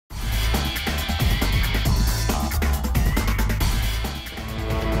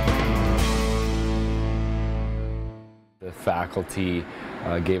faculty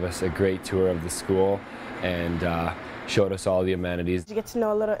gave us a great tour of the school and showed us all the amenities. You get to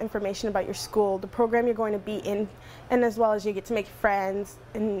know a little information about your school, the program you're going to be in, and as well as you get to make friends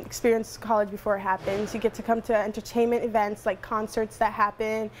and experience college before it happens. You get to come to entertainment events like concerts that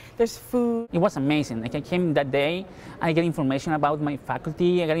happen, there's food. It was amazing. Like I came that day, I get information about my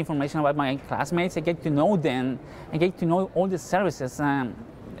faculty, I get information about my classmates, I get to know them, I get to know all the services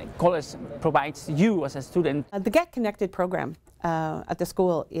college provides you as a student. The Get Connected program at the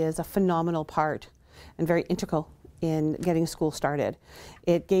school is a phenomenal part and very integral in getting school started.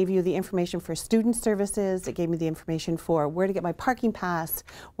 It gave you the information for student services, it gave me the information for where to get my parking pass,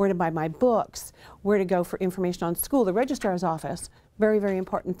 where to buy my books, where to go for information on school, the registrar's office, very, very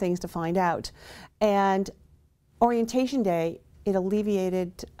important things to find out. And Orientation Day, it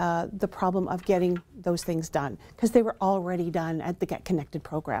alleviated the problem of getting those things done because they were already done at the Get Connected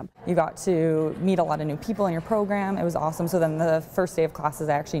program. You got to meet a lot of new people in your program. It was awesome. So then the first day of classes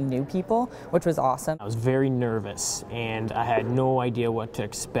I actually knew people, which was awesome. I was very nervous and I had no idea what to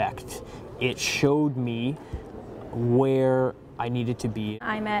expect. It showed me where I needed to be.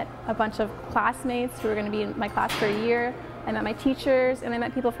 I met a bunch of classmates who were going to be in my class for a year. I met my teachers and I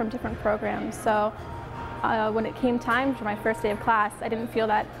met people from different programs. So when it came time for my first day of class, I didn't feel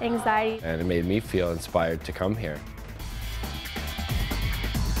that anxiety. And it made me feel inspired to come here.